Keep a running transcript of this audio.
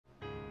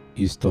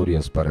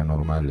Historias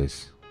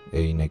paranormales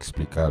e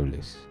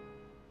inexplicables.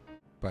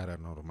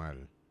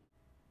 Paranormal.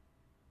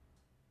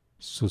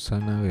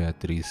 Susana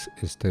Beatriz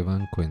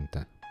Esteban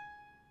cuenta: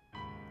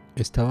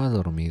 estaba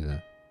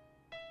dormida.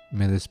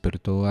 Me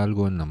despertó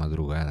algo en la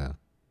madrugada.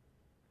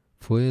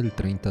 Fue el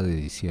 30 de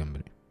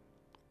diciembre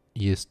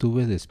y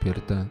estuve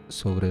despierta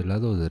sobre el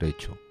lado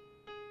derecho.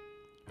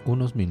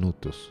 Unos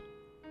minutos.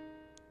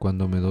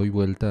 Cuando me doy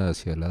vuelta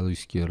hacia el lado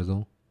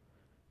izquierdo,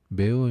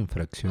 veo en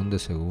fracción de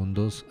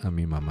segundos a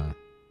mi mamá,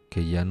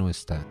 que ya no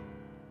está.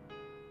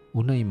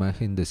 Una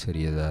imagen de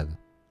seriedad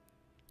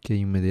que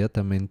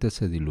inmediatamente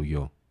se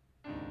diluyó.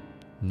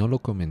 No lo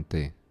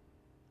comenté,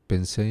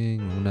 pensé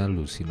en una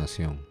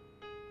alucinación.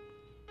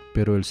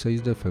 Pero el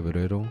 6 de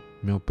febrero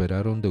me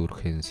operaron de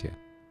urgencia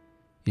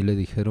y le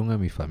dijeron a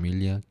mi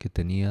familia que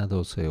tenía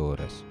 12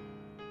 horas.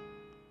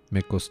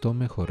 Me costó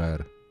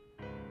mejorar,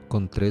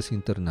 con 3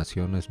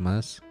 internaciones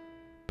más,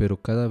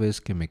 pero cada vez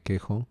que me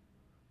quejo,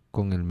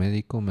 con el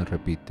médico me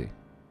repite: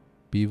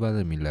 viva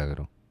de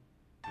milagro.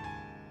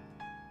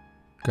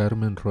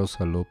 Carmen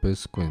Rosa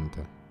López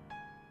cuenta: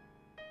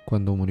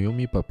 cuando murió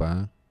mi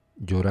papá,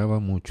 lloraba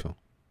mucho,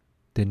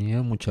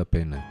 tenía mucha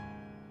pena.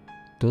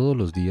 Todos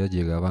los días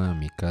llegaba a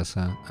mi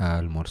casa a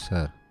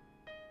almorzar.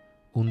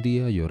 Un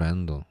día,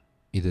 llorando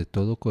y de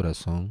todo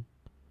corazón,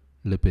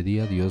 le pedí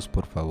a Dios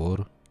por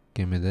favor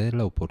que me dé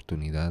la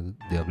oportunidad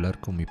de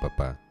hablar con mi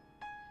papá,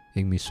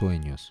 en mis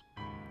sueños.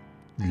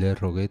 Le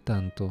rogué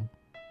tanto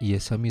y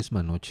esa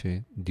misma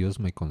noche Dios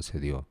me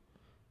concedió.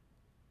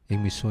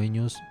 En mis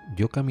sueños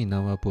yo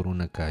caminaba por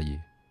una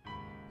calle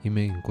y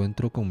me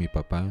encuentro con mi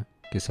papá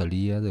que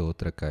salía de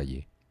otra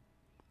calle.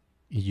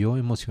 Y yo,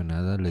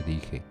 emocionada, le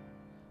dije: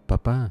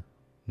 papá,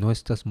 no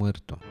estás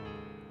muerto.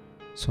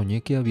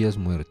 Soñé que habías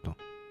muerto.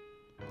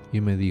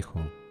 Y me dijo: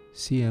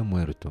 sí he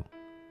muerto.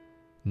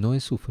 No he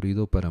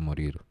sufrido para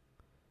morir.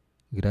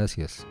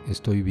 Gracias,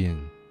 estoy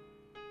bien.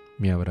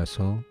 Me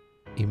abrazó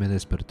y me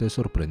desperté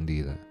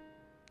sorprendida,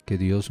 que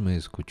Dios me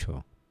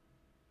escuchó.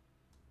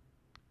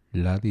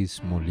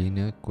 Ladis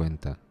Molina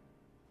cuenta: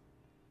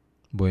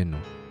 bueno,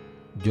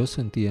 yo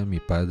sentí a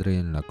mi padre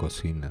en la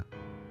cocina,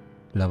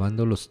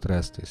 lavando los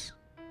trastes,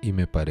 y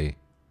me paré.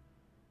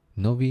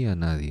 No vi a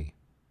nadie.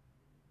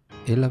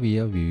 Él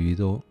había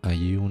vivido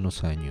allí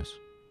unos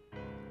años.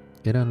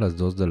 Eran las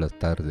 2 de la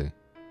tarde.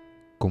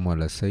 Como a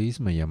las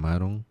 6 me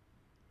llamaron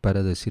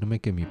para decirme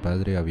que mi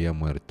padre había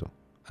muerto,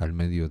 al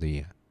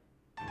mediodía.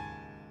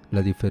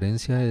 La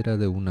diferencia era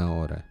de 1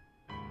 hora.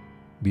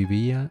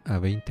 Vivía a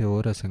 20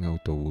 horas en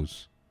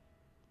autobús.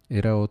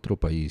 Era otro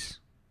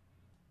país.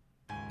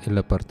 El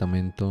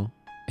apartamento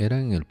era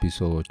en el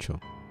piso 8.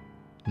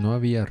 No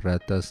había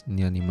ratas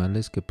ni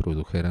animales que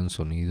produjeran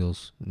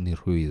sonidos ni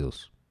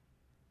ruidos.